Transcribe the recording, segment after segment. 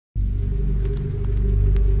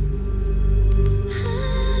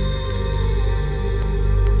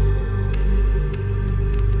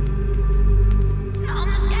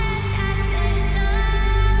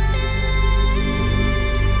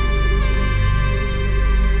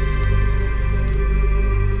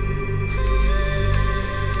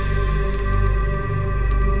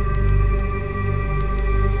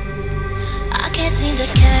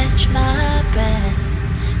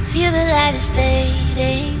is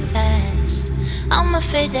fading fast. I'm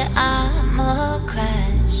afraid that I'ma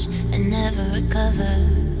crash and never recover.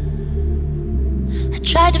 I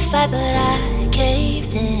tried to fight but I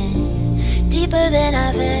caved in, deeper than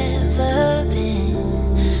I've ever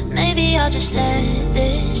been. Maybe I'll just let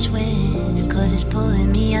this win, 'cause it's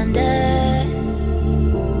pulling me under.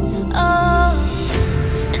 Oh,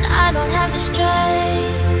 and I don't have the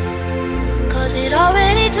strength, 'cause it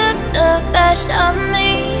already took the best of me.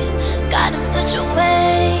 God, I'm such a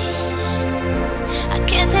waste. I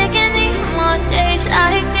can't take any more days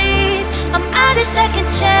like these. I'm out of second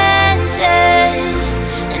chances,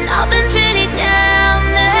 and I've been pretty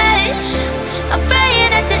damaged. I'm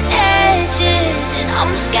fraying at the edges, and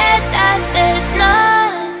I'm scared that there's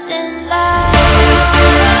nothing left.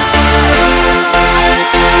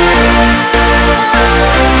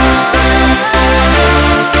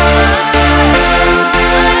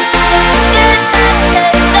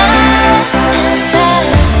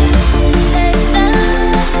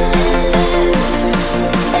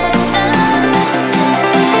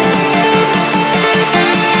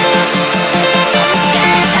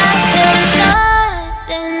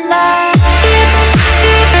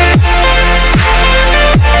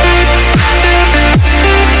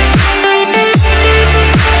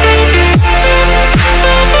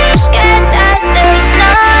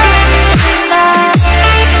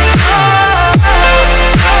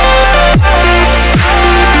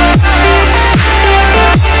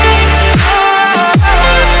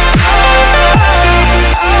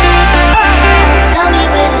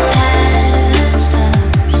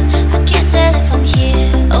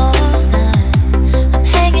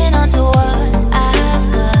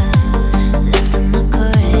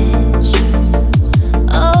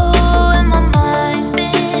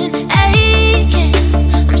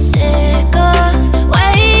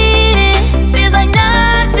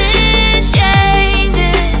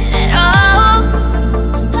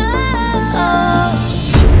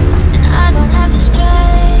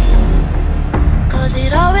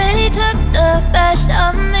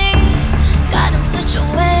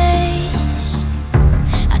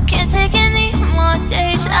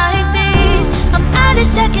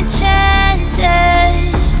 Second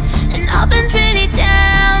chances, and I've been pretty